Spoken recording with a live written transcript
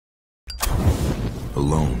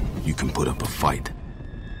Alone, you can put up a fight.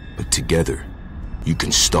 But together, you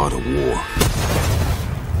can start a war.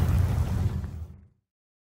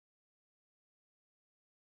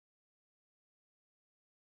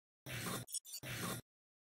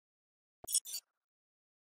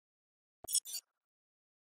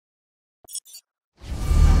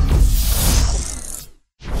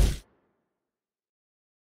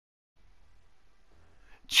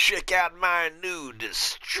 Check out my new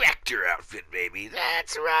distractor outfit, baby.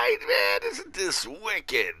 That's right, man. Isn't this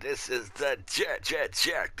wicked? This is the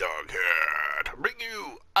Jack Dog Head. Bring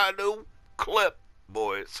you a new clip,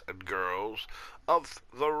 boys and girls, of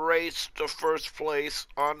the race to first place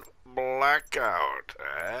on Blackout.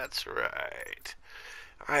 That's right.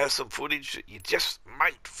 I have some footage that you just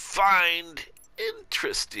might find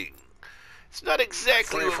interesting. It's not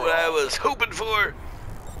exactly what I was hoping for,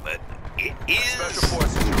 but it is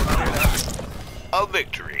a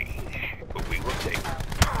victory. But we will take it.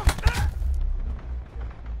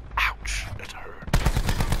 Ouch, that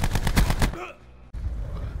hurt.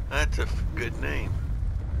 That's a good name.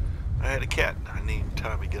 I had a cat I named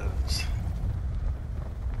Tommy Guns,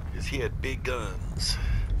 because he had big guns.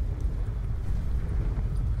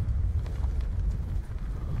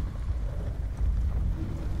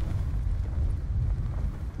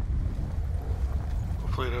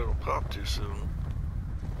 Hopefully that don't pop too soon.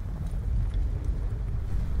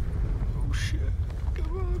 Oh shit.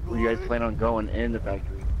 Come on, boy. Where you guys plan on going in the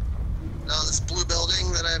factory? No, this blue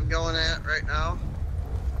building that I'm going at right now.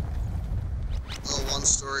 Little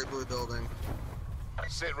one-story blue building.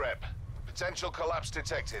 Sit rep. Potential collapse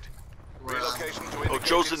detected. Where, Relocation to Oh,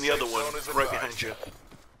 Joe's in the other safe one, zone is right advised. behind you.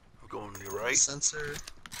 I'm going to the right. Sensor.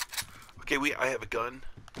 Okay, I have a gun.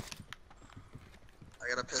 I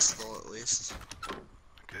got a pistol at least.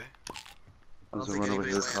 Okay. I don't There's a think run over anybody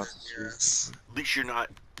here landed across the near street. us. At least you're not.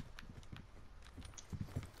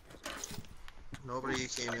 Nobody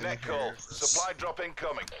came in Net here. call. Supply drop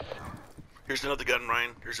incoming. Here's another gun,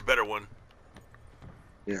 Ryan. Here's a better one.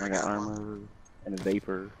 Yeah, I got armor and a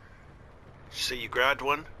vapor. Say you grabbed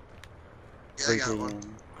one? Yeah, I got one.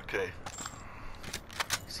 Okay.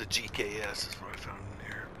 It's a GKS is what I found in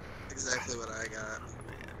here. Exactly what I got.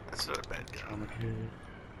 Man, that's not a bad gun. Okay.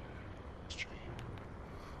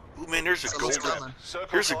 Ooh, man, there's a Someone's golden. coming. Circle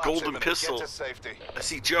Here's a collapse golden imminent. pistol. Get to safety. I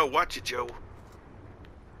see Joe. Watch it, Joe.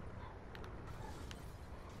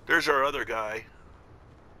 There's our other guy.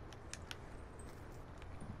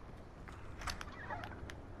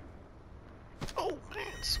 Oh, man,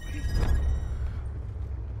 sweet.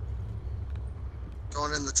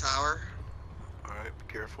 Going in the tower. Alright,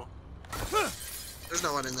 be careful. There's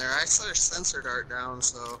no one in there. I set a sensor dart down,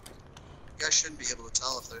 so you guys should be able to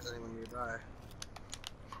tell if there's anyone nearby.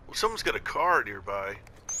 Well, someone's got a car nearby.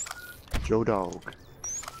 Joe Dog.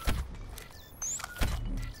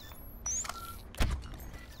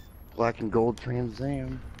 Black and gold Trans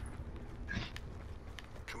Am.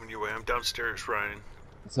 Coming your way. I'm downstairs, Ryan.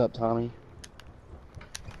 What's up, Tommy?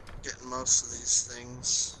 Getting most of these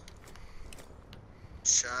things.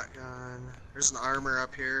 Shotgun. There's an armor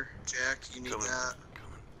up here. Jack, you need Coming. that.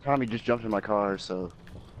 Coming. Tommy just jumped in my car, so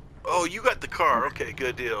Oh, you got the car. Okay,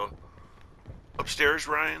 good deal. Upstairs,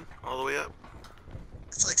 Ryan? All the way up?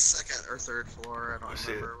 It's like second or third floor. I I don't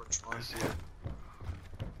see remember it. which one. I see it.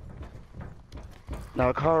 now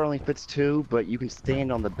a car only fits two, but you can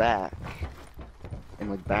stand on the back and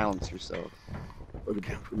like balance yourself, or in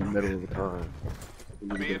the middle of the car. You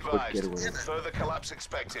need to Be get a quick advised. getaway. Further collapse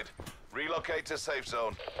expected. Relocate to safe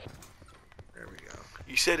zone. There we go.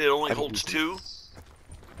 You said it only I think holds you two? can-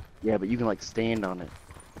 Yeah, but you can like stand on it.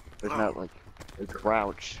 There's Oh. not like a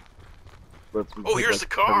crouch. But if you Oh, take, here's like,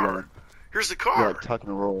 the car. heavy Here's the on- car. Yeah, like tuck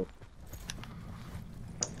and roll.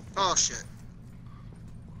 Oh shit.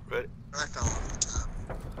 Right. I fell off the top.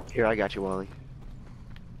 Here, I got you, Wally.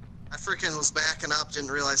 I freaking was backing up,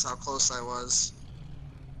 didn't realize how close I was.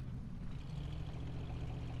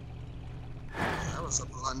 That was a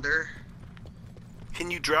blunder.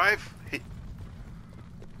 Can you drive? Hey,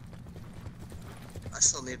 I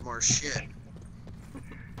still need more shit.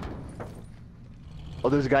 Oh,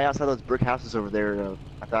 there's a guy outside those brick houses over there.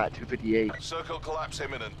 I thought 258. Circle collapse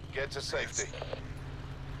imminent. Get to safety.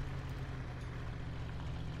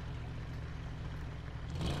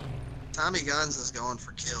 Tommy Guns is going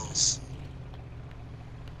for kills.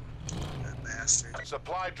 That bastard.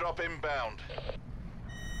 Supply drop inbound.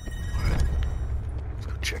 let's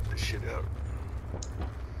go check this shit out.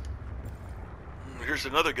 Here's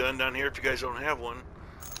another gun down here if you guys don't have one.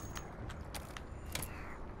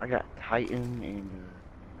 I got Titan and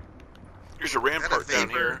Here's a Rampart down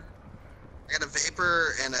Vapor. here. I got a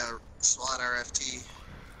Vapor and a SWAT RFT.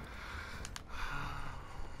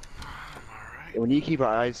 We need to keep our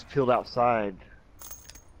eyes peeled outside.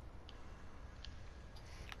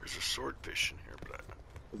 There's a swordfish in here, but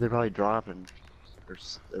They're probably dropping.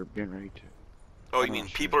 They're getting ready to. oh, you I'm mean not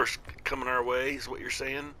sure. people are coming our way? Is what you're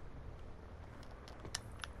saying?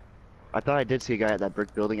 I thought I did see a guy at that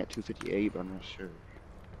brick building at 258, but I'm not sure.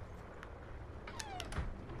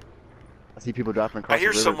 I see people dropping across I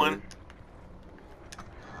hear the river someone. there.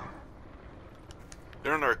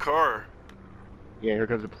 They're in our car. Yeah, here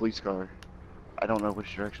comes a police car. I don't know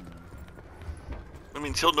which direction though. I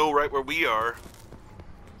mean, he'll know right where we are.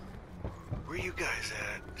 Where you guys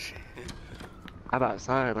at? Shit. I'm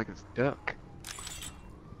outside like a duck.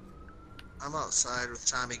 I'm outside with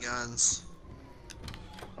Tommy guns.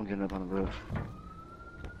 I'm getting up on the roof.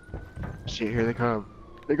 Shit, here they come.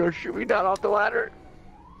 They're gonna shoot me down off the ladder.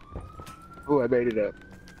 Oh, I made it up.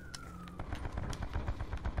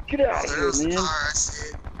 Get Oh, out of there's the here, man. car, I see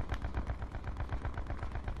it.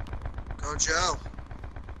 Go, Joe.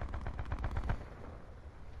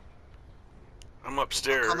 I'm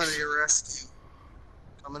upstairs. Coming to your rescue.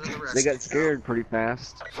 Coming to the rescue. They got Joe. scared pretty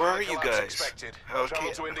fast. Where are Further you collapse guys? expected. Okay.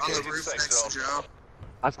 Travel to On the indicated roof safe next to zone. Joe.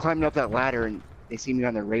 I was climbing up that ladder and they see me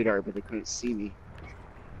on their radar, but they couldn't see me.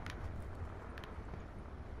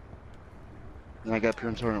 And I got up here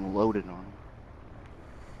and started loading on them.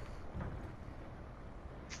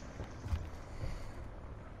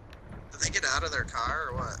 Did they get out of their car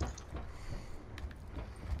or what?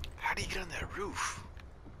 How do you get on that roof?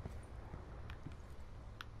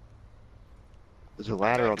 There's a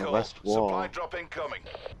ladder on the Call. west wall. Supply drop incoming.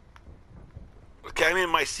 Okay, I'm in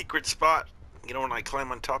my secret spot. You know when I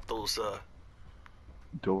climb on top those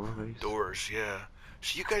Doorways. doors, yeah.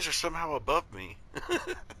 So you guys are somehow above me.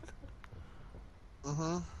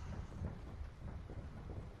 Mm-hmm.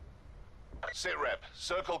 Sit rep.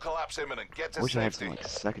 Circle collapse imminent. Get I to wish I had safety. some like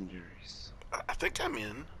secondaries. I think I'm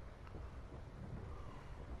in.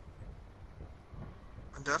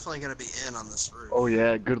 I'm definitely gonna be in on this roof. Oh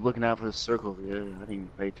yeah, good looking out for the circle. Yeah, I didn't even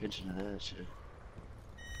pay attention to that shit.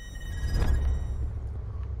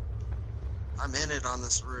 I'm in it on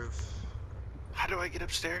this roof. How do I get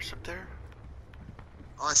upstairs up there?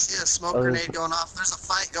 Oh, I see a smoke Oh, grenade going off. There's a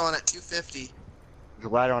fight going at 250 There's a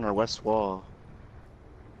ladder on our west wall.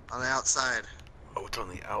 on the outside. Oh, it's on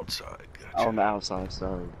the outside. Gotcha. On the outside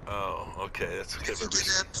side. Oh, okay. That's You good. can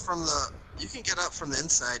get up from the. You can get up from the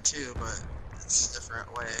inside too, but it's a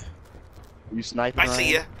different way. Are you sniping? I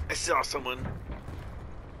see Ryan? ya. I saw someone.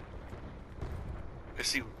 I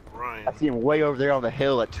see Ryan. I see him way over there on the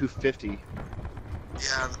hill at 250.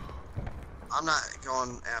 Yeah, I'm not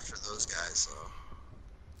going after those guys. So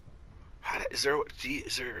Is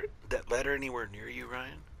there that ladder anywhere near you,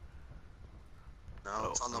 Ryan? no, Oh,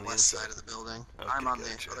 it's on the on the west inside. side of the building. Okay, I'm on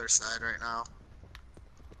gotcha. the other side right now.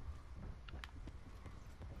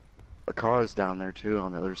 A car is down there too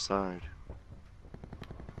on the other side.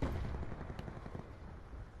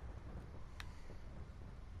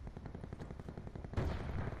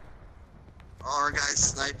 Oh, our guy's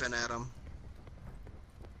sniping at him.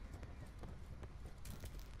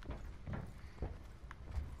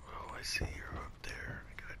 Oh, I see you're up there.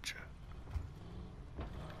 Gotcha.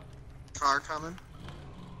 Car coming.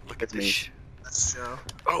 Look at That's this. me. That's Joe.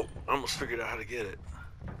 Oh, I almost figured out how to get it.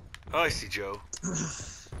 Oh, I see Joe.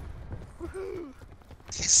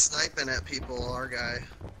 He's sniping at people. Our guy.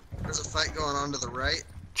 There's a fight going on to the right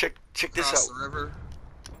Check this across out. the river.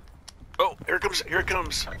 Oh, here it comes. Here it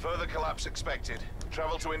comes. Further collapse expected.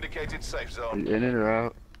 Travel to indicated safe Are zone. you in it or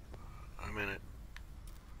out? I'm in it.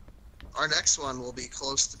 Our next one will be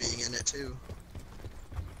close to being in it too.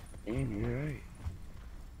 And you're right.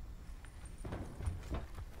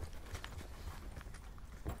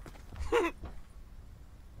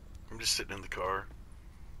 I'm just sitting in the car.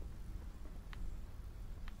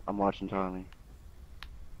 I'm watching Tommy.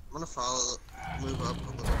 I'm gonna follow, move up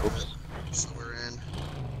a little bit, so we're in.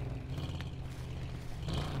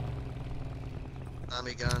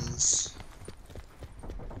 Tommy guns.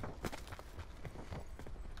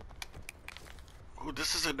 Ooh,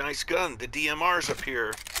 this is a nice gun. The DMR's up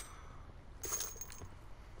here.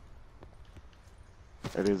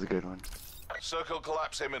 That is a good one. Circle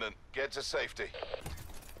collapse imminent. Get to safety.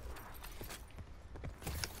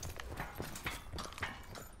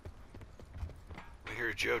 I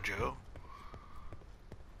hear Jojo.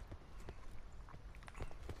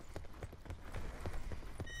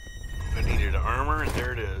 I needed armor, and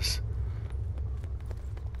there it is.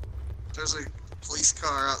 There's a police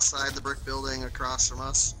car outside the brick building across from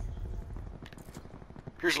us.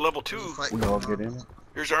 Here's level There's a 2. fight We all going get on. in it?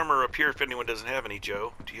 Here's armor up here if anyone doesn't have any,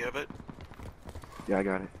 Joe. Do you have it? Yeah, I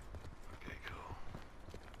got it. Okay, cool.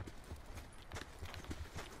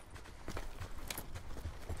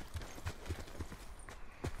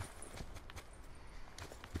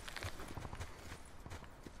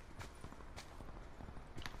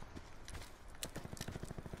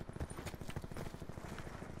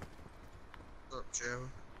 Joe.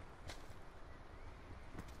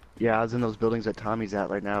 Yeah, I was in those buildings that Tommy's at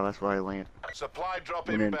right now. That's where I land. Supply drop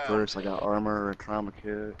Went in inbound. first. I got armor, a trauma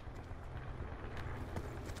kit.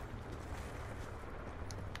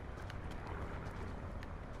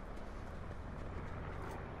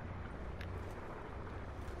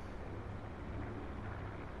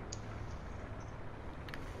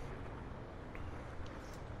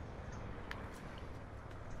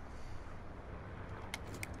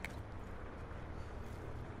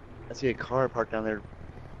 I see a car parked down there.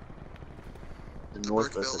 The The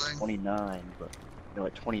northwest brick at building? 29, but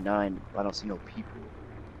at 29, I don't see no people.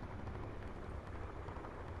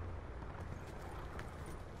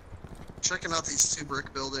 Checking out these 2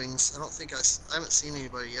 brick buildings. I don't think I haven't seen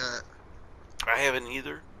anybody yet. I haven't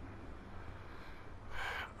either.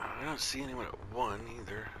 I don't see anyone at 1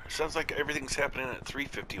 either. Sounds like everything's happening at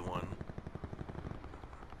 351.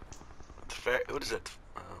 What is that?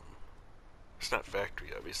 It's not factory,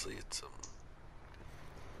 obviously. It's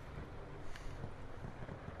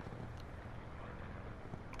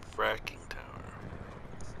fracking tower.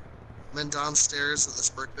 I'm in downstairs of this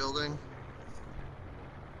brick building.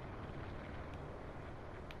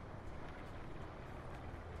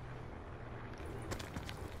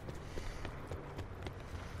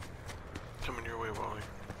 Coming your way, Wally.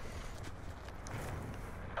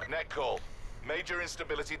 Net call. Major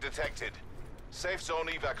instability detected. Safe zone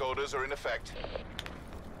evac orders are in effect.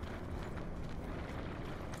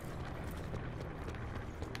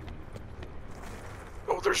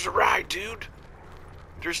 Oh, there's the ride, dude.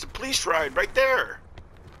 There's the police ride right there.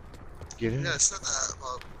 Get in. Yeah, I said that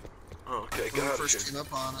about Oh, okay, when we got first it. came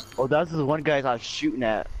up on it. Oh, that's the one guy I was shooting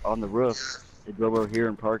at on the roof. Yeah. They drove over here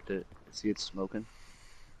and parked it. See it smoking.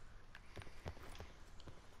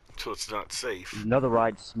 So it's not safe. There's another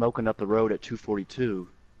ride smoking up the road at 242.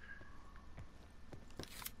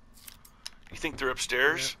 You think they're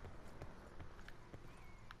upstairs?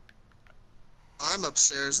 I'm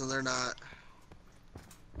upstairs and they're not.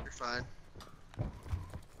 You're fine.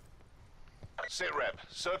 Sit rep.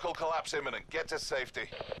 Circle collapse imminent. Get to safety.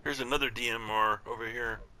 Here's another DMR over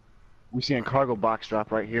here. We seen a cargo box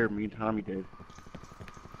drop right here. Me and Tommy did.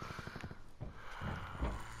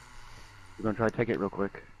 We're gonna try to take it real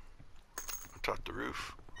quick. Atop the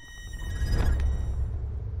roof.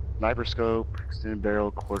 Sniper scope, extended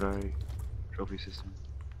barrel, quarter trophy system.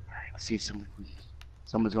 Alright, I see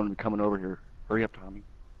someone's gonna be coming over here. Hurry up, Tommy.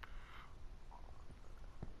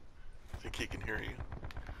 I think he can hear you.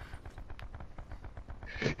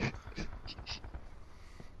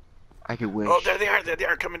 I could wish. Oh, there they are. There they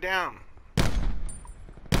are coming down.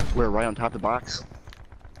 We're right on top of the box.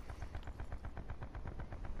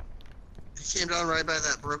 He came down right by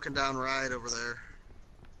that broken down ride over there.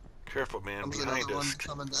 Careful, man. Comes Behind another one us.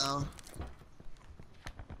 coming down.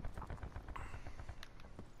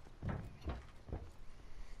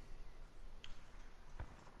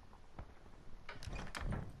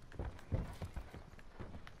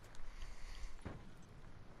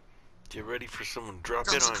 Get ready for someone to drop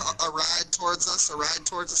in Comes on you. a ride towards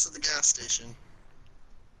us at the gas station.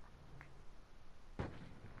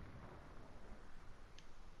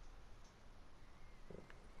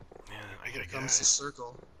 Man, I gotta get Comes the out.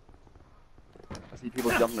 circle. I see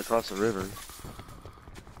people jumping across the river.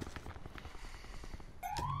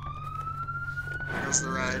 There's the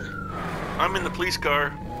ride. I'm in the police car.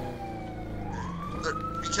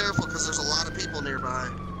 Be careful, because there's a lot of people nearby.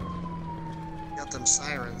 Got them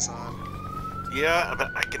sirens on. Yeah,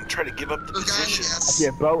 but I can try to give up the There's a guy in the position. I gas. see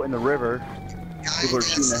a boat in the river. Guy People in are the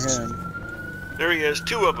shooting gas at station. him. There he is.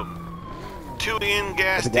 2 of them. 2 in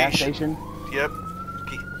gas At the gas station. station? Yep.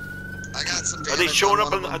 I got some Are damage they showing on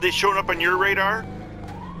up one on? of Are them. they showing up on your radar?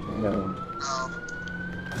 No. No.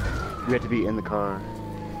 You have to be in the car.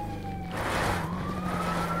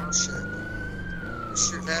 Oh, shit. They're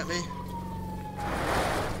shooting at me.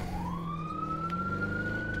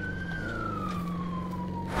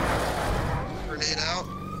 Grenade out.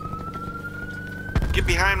 Get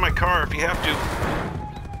behind my car if you have to.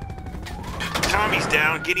 Tommy's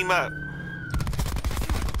down. Get him up.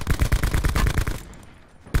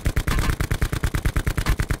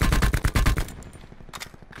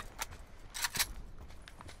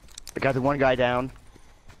 I got the one guy down.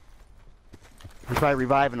 He's probably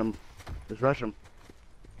reviving him. Just rush him.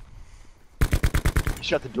 He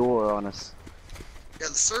shut the door on us. Yeah,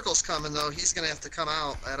 the circle's coming, though. He's gonna have to come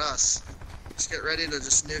out at us. Just get ready to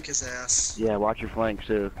just nuke his ass. Yeah, watch your flank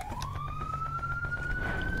too.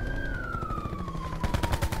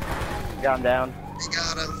 Got him down. We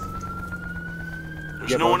got him.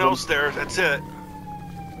 There's Yeah, no both one of them. else there. That's it.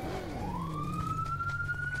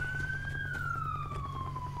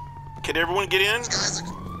 Can everyone get in? There's guys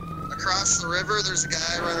across the river. There's a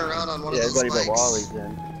guy running around on one Yeah, of those everybody but bikes. Wally's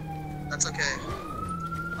in. That's okay.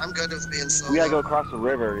 I'm good with being solo. We gotta go across the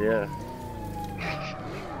river, yeah.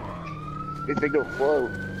 If they go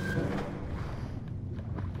float.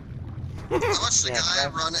 I watched the Yeah, guy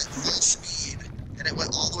that's- run at full speed, and it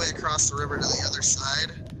went all the way across the river to the other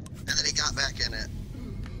side, and then he got back in it.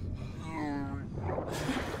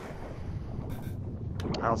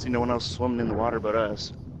 I don't see no one else swimming in the water but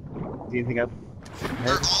us. See anything up?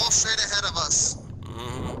 They're all straight ahead of us.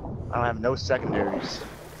 Mm-hmm. I don't have no secondaries.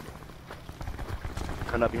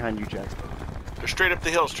 Coming up behind you, Jack. They're straight up the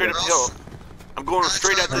hill, straight up the They're hill. all- I'm going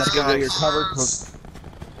straight at this Come up guy. here, you're covered.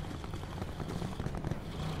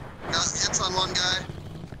 Got hits on one guy.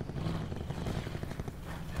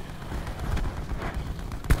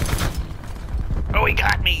 Oh, he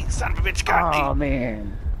got me. Son of a bitch got Oh me.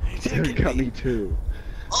 man, He did you get got me. me too.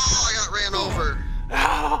 Oh, I got ran over.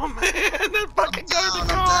 Oh man, that fucking guy in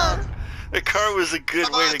the I'm car. down. The car was a good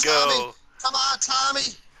Come way on, to go. Tommy. Come on, Tommy.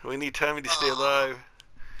 We need Tommy to stay Oh. alive.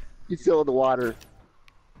 He's still in the water.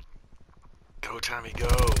 Go, Tommy, go.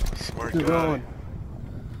 Smart Keep guy. going.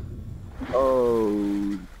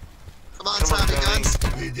 Oh, Come on, Come on, Tommy Tommy. Guns.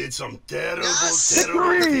 We did some terrible, Yes! terrible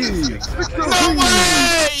victory! things. No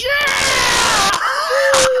way! Yeah!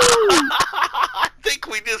 I think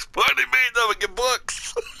we just finally made them get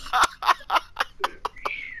books.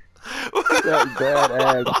 that was bad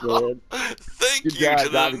ass, man. Thank Good you job, to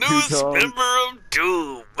the Bobby newest Two-Tone. member of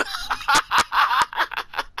Doom.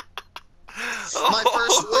 My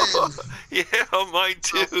first win. Yeah, mine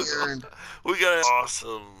too. Trophy earned. We got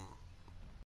awesome.